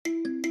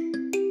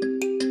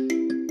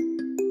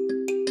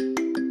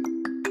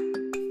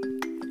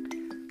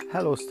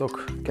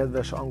Hellóztok,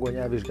 kedves angol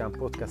nyelvvizsgám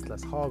podcast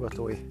lesz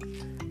hallgatói.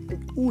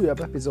 Egy újabb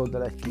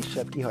epizóddal egy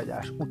kisebb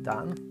kihagyás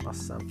után, azt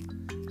hiszem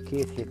 2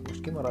 hét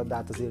most kimaradt, de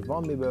hát azért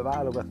van miből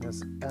válogatni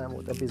az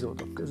elmúlt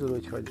epizódok közül,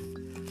 úgyhogy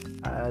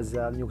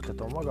ezzel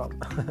nyugtatom magam.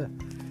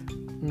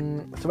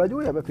 Szóval egy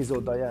újabb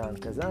epizóddal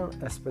jelentkezem,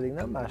 ez pedig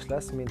nem más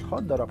lesz, mint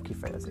 6 darab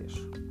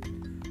kifejezés.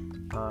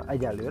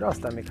 Egyelőre,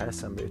 aztán még ha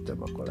eszembe jut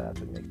több, akkor lehet,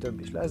 hogy még több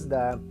is lesz,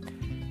 de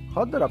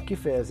 6 darab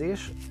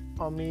kifejezés,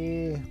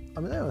 ami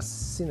nagyon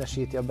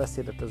színesíti a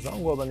beszédet az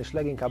angolban, és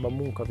leginkább a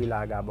munka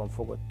világában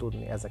fogod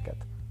tudni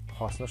ezeket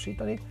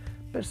hasznosítani.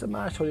 Persze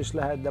máshol is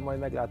lehet, de majd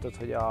meglátod,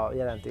 hogy a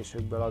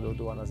jelentésükből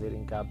adódóan azért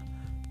inkább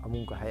a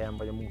munkahelyen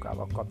vagy a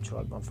munkával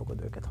kapcsolatban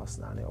fogod őket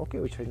használni. Oké,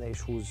 úgyhogy ne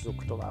is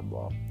húzzuk tovább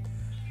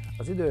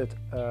az időt,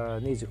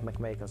 nézzük meg,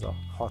 melyik az a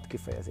 6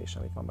 kifejezés,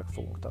 amit ma meg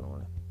fogunk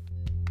tanulni.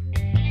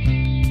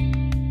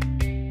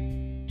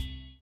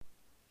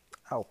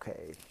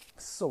 Oké,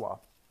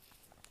 szóval,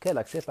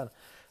 kérlek szépen,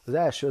 az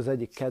első az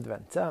egyik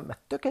kedvencem, mert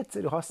tök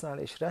egyszerű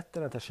használni és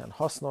rettenetesen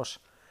hasznos,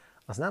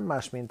 az nem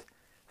más, mint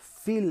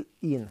fill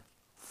in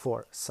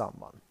for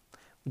someone.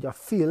 Ugye a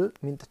fill,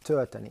 mint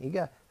tölteni,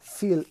 igen?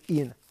 Fill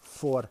in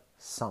for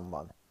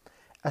someone.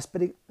 Ez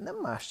pedig nem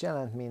más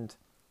jelent, mint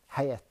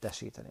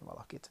helyettesíteni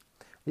valakit.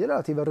 Ugye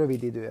relatíve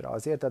rövid időre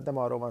azért, tehát nem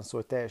arról van szó,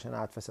 hogy teljesen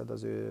átveszed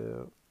az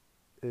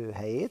ő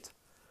helyét,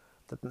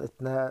 tehát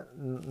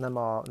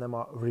nem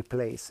a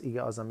replace,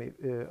 igen,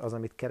 az,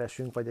 amit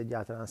keresünk, vagy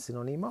egyáltalán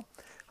szinoníma,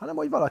 hanem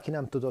hogy valaki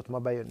nem tudott ma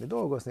bejönni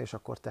dolgozni, és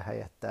akkor te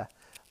helyette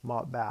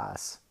ma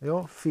beállsz.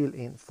 Jó? Fill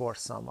in for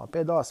someone.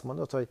 Például azt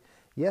mondod, hogy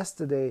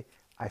yesterday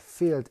I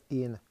filled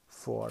in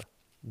for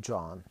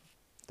John.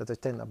 Tehát, hogy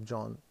tegnap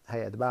John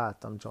helyett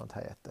beálltam, John-t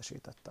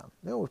helyettesítettem.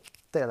 Jó?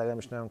 Tényleg nem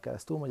is nagyon kell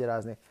ezt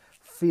túlmagyarázni.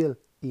 Fill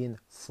in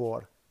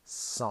for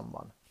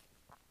someone.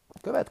 A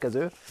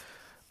következő,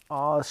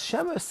 az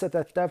sem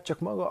összetettebb, csak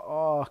maga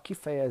a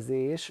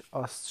kifejezés,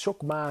 az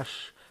sok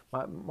más,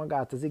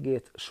 magát az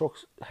igét sok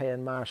helyen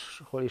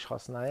máshol is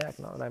használják,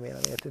 na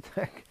remélem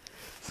értitek.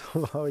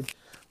 Szóval, hogy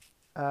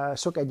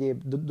sok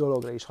egyéb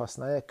dologra is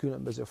használják,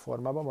 különböző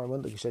formában, majd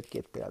mondok is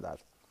egy-két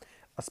példát.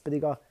 Az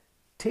pedig a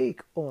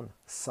take on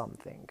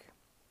something.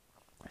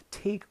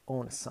 Take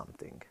on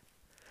something.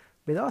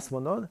 Például azt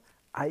mondod,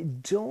 I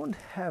don't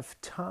have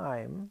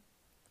time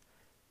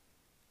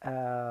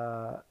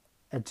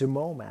at the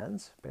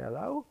moment,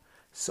 például,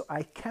 so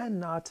I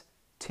cannot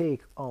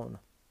take on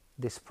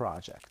this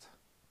project.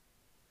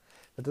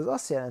 Tehát ez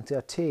azt jelenti,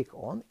 hogy a take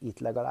on, itt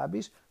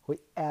legalábbis,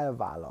 hogy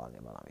elvállalni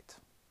valamit.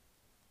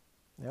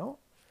 Jó?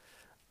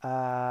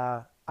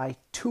 I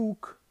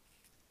took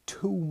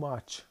too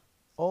much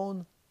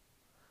on,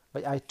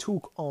 vagy I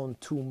took on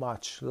too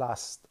much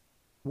last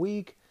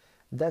week,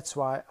 that's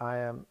why I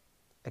am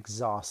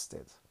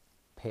exhausted.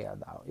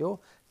 Például,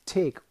 jó?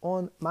 Take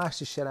on,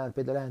 más is jelent,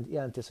 például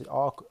jelenti, hogy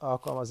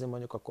alkalmazni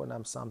mondjuk, akkor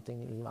nem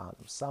something, hanem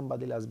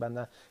somebody lesz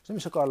benne, és nem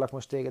is akarlak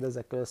most téged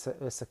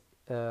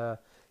ezekkel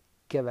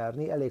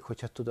keverni, elég,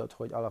 hogyha tudod,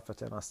 hogy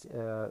alapvetően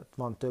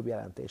van több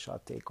jelentése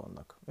a take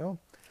onnak, jó?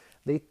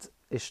 De itt,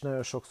 és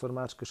nagyon sokszor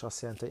máskor is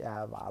azt jelenti, hogy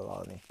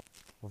elvállalni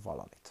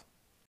valamit.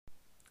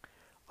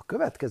 A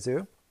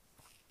következő,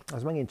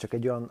 az megint csak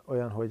egy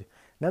olyan, hogy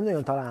nem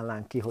nagyon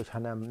találnánk ki, hogyha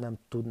nem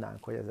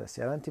tudnánk, hogy ez ezt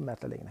jelenti,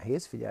 mert elég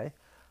nehéz, figyelj.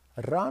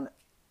 Run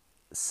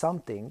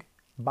something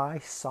by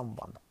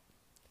someone.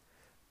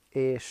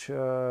 És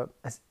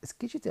ez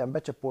kicsit ilyen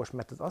becsapós,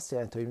 mert ez azt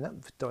jelenti, hogy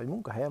hogy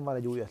munkahelyen van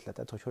egy új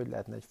ötleted, hogy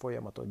lehetne egy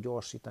folyamatot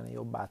gyorsítani,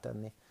 jobbá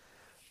tenni,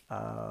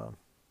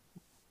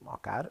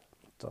 akár,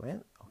 tudom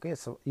én. Okay,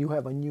 so you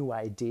have a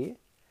new idea,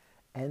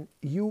 and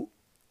you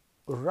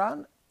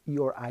run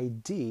your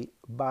idea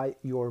by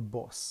your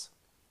boss.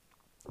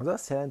 Az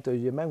azt jelenti,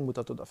 hogy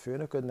megmutatod a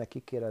főnöködnek,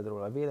 kikéred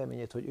róla a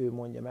véleményét, hogy ő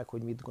mondja meg,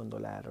 hogy mit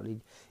gondol erről.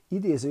 Így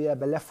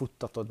idézőjelben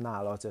lefuttatod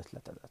nála az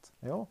ötletedet.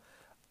 Jó?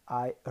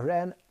 I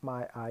ran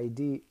my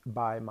idea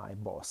by my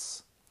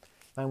boss.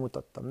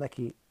 Megmutattam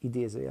neki,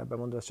 idézőjelben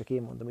mondom, csak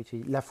én mondom így,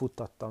 hogy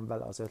lefuttattam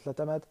vele az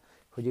ötletemet,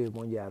 hogy ő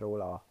mondja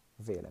róla a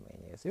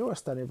véleményét. Jó,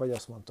 aztán ő vagy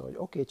azt mondta, hogy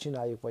oké,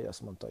 csináljuk, vagy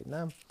azt mondta, hogy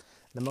nem,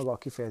 de maga a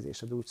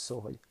kifejezésed úgy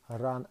szól, hogy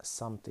run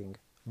something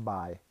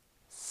by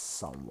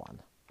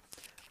someone.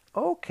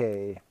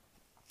 Oké.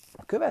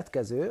 A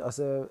következő,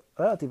 az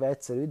relatíve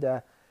egyszerű,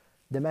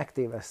 de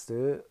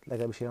megtévesztő,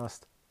 legalábbis én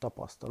azt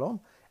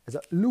tapasztalom, ez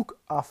a look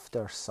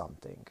after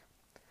something.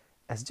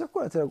 Ez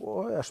gyakorlatilag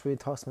olyasmi,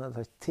 mint azt mondod,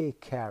 hogy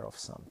take care of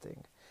something.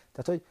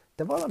 Tehát, hogy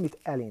te valamit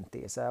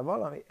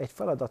elintézel, egy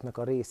feladatnak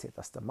a részét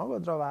azt te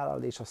magadra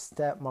vállalod, és azt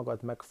te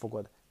magad meg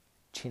fogod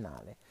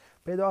csinálni.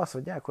 Például azt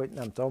mondják, hogy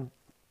nem tudom,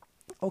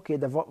 oké,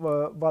 de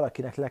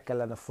valakinek le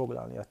kellene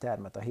foglalni a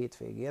termet a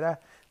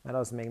hétvégére, mert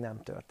az még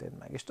nem történt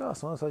meg. És te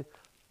azt mondod, hogy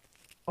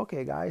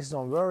oké, guys,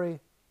 don't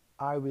worry,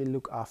 I will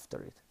look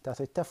after it. Tehát,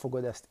 hogy te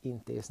fogod ezt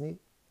intézni,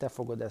 te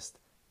fogod ezt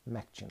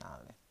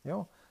megcsinálni.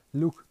 Jó?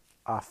 Look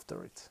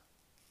after it.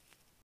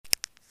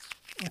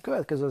 A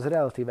következő az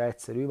relatíve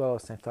egyszerű,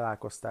 valószínűleg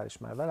találkoztál is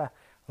már vele.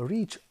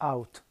 Reach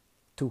out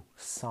to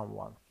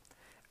someone.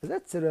 Ez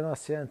egyszerűen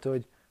azt jelenti,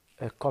 hogy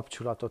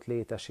kapcsolatot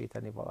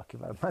létesíteni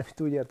valakivel.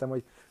 Mármint úgy értem,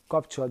 hogy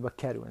kapcsolatba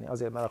kerülni,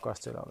 azért mert akarsz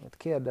tőle valamit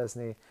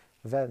kérdezni,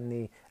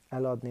 venni,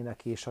 eladni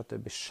neki,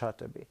 stb.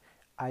 Stb.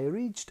 I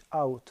reached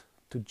out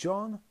to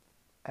John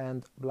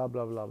and bla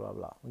bla bla bla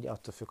bla. Ugye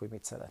attól függ, hogy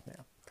mit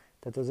szeretnél.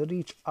 Tehát az a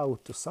reach out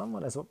to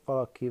someone, ez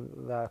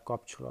valakivel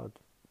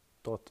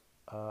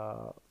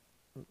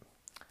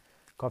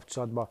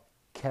kapcsolatba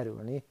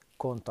kerülni,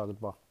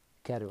 kontaktba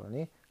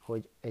kerülni,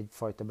 hogy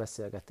egyfajta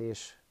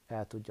beszélgetés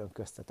el tudjon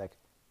köztetek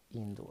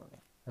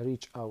indulni.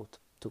 Reach out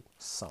to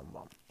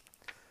someone.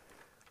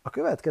 A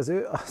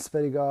következő, az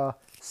pedig a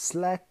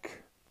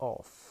slack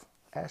off.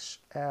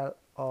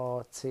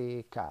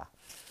 S-L-A-C-K.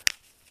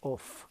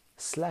 Off.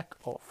 Slack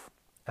off.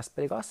 Ez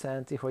pedig azt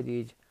jelenti, hogy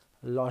így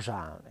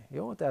lazsálni.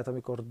 Jó? Tehát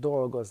amikor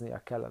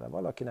dolgoznia kellene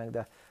valakinek,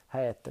 de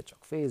helyette csak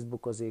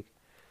Facebookozik,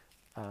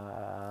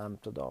 nem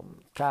tudom,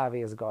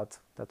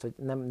 kávézgat, tehát hogy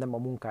nem a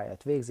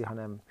munkáját végzi,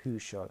 hanem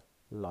hűsöl,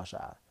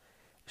 lazsál.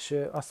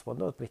 És azt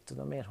mondod, mit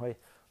tudom én, hogy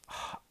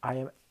I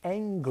am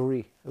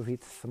angry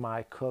with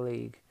my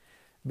colleague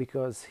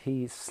because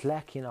he's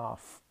slacking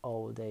off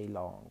all day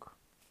long.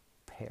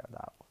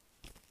 Például.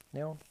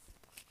 Jó?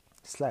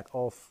 Slack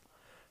off,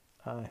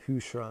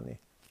 hűsölni,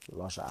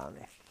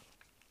 lazsálni.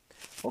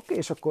 Oké,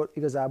 és akkor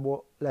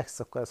igazából lesz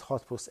akkor ez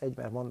 6+1,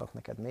 mert mondok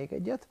neked még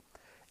egyet.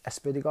 Ez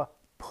pedig a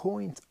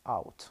point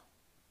out.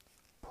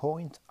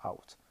 Point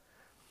out.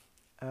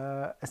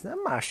 Ez nem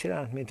más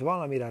jelent, mint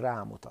valamire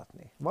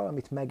rámutatni,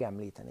 valamit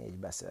megemlíteni egy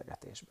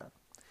beszélgetésben.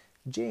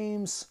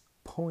 James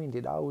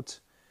pointed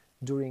out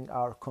during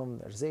our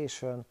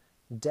conversation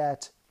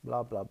that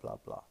bla bla bla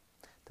bla.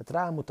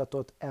 Tehát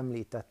rámutatott,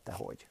 említette,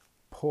 hogy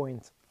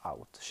point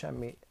out.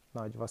 Semmi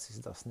nagy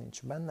vasszizdasz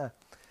nincs benne,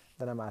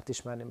 de nem árt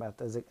ismerni,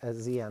 mert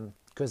ez ilyen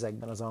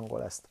közegben az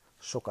angol ezt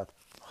sokat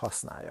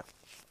használja.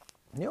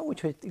 Jó,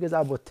 úgyhogy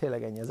igazából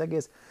tényleg ennyi az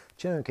egész.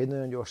 Csináljunk egy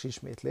nagyon gyors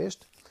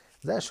ismétlést.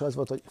 Az első az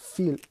volt, hogy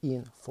fill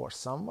in for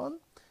someone,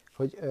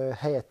 hogy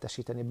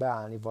helyettesíteni,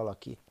 beállni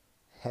valaki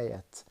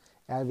helyett,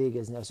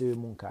 elvégezni az ő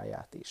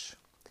munkáját is.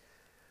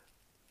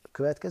 A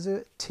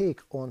következő,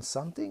 take on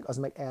something, az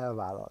meg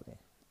elvállalni.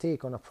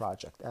 Take on a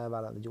project,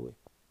 elvállalni egy új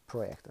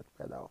projektet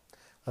például.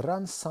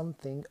 Run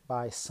something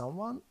by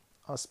someone,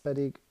 az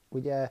pedig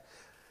ugye,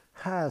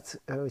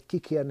 hogy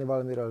kikérni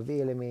valamiről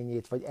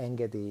véleményét, vagy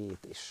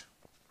engedélyét is.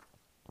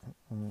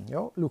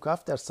 Jó? Look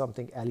after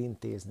something,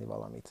 elintézni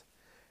valamit.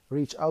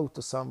 Reach out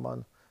to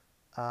someone,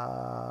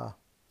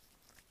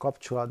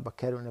 kapcsolatba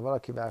kerülni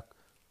valakivel,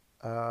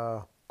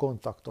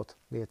 kontaktot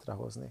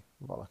létrehozni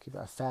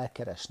valakivel,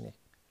 felkeresni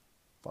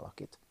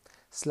valakit.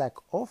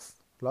 Slack off,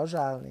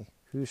 lazsálni,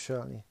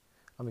 hűsölni,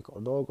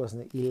 amikor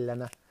dolgozni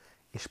illene,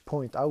 és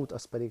point out,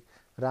 az pedig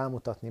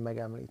rámutatni,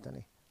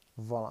 megemlíteni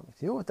valamit.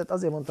 Jó? Tehát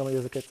azért mondtam, hogy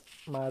ezeket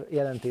már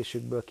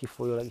jelentésükből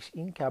kifolyólag is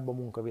inkább a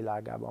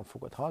munkavilágában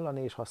fogod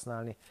hallani és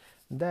használni,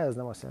 de ez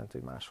nem azt jelenti,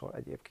 hogy máshol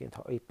egyébként,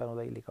 ha éppen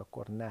odaillik,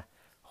 akkor ne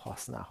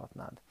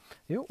használhatnád.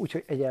 Jó?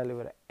 Úgyhogy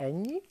egyelőre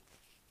ennyi.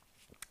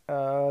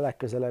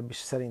 Legközelebb is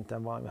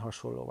szerintem valami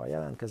hasonlóval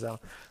jelentkezem.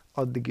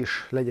 Addig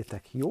is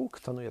legyetek jók,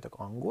 tanuljatok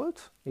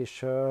angolt,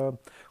 és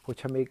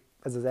hogyha még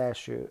ez az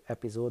első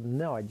epizód,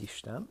 ne adj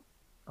Isten,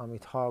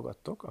 amit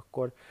hallgattok,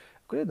 akkor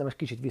érdemes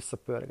kicsit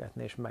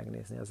visszapörgetni és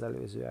megnézni az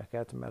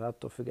előzőeket, mert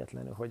attól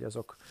függetlenül, hogy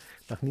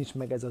azoknak nincs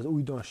meg ez az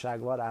újdonság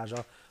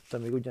varázsa, de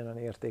még ugyanolyan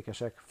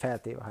értékesek,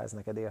 feltéve, ha ez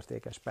neked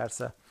értékes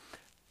persze,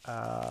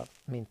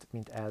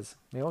 mint ez.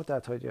 Jó?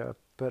 Tehát, hogy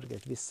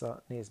pörgetj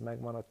vissza, nézd meg,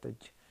 van ott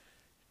egy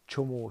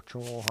csomó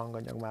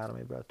hanganyag már,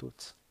 amiből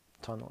tudsz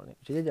tanulni.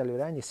 Úgyhogy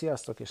egyelőre ennyi,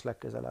 sziasztok, és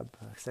legközelebb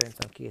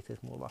szerintem 2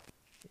 hét múlva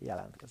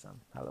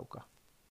jelentkezem. Hellóka!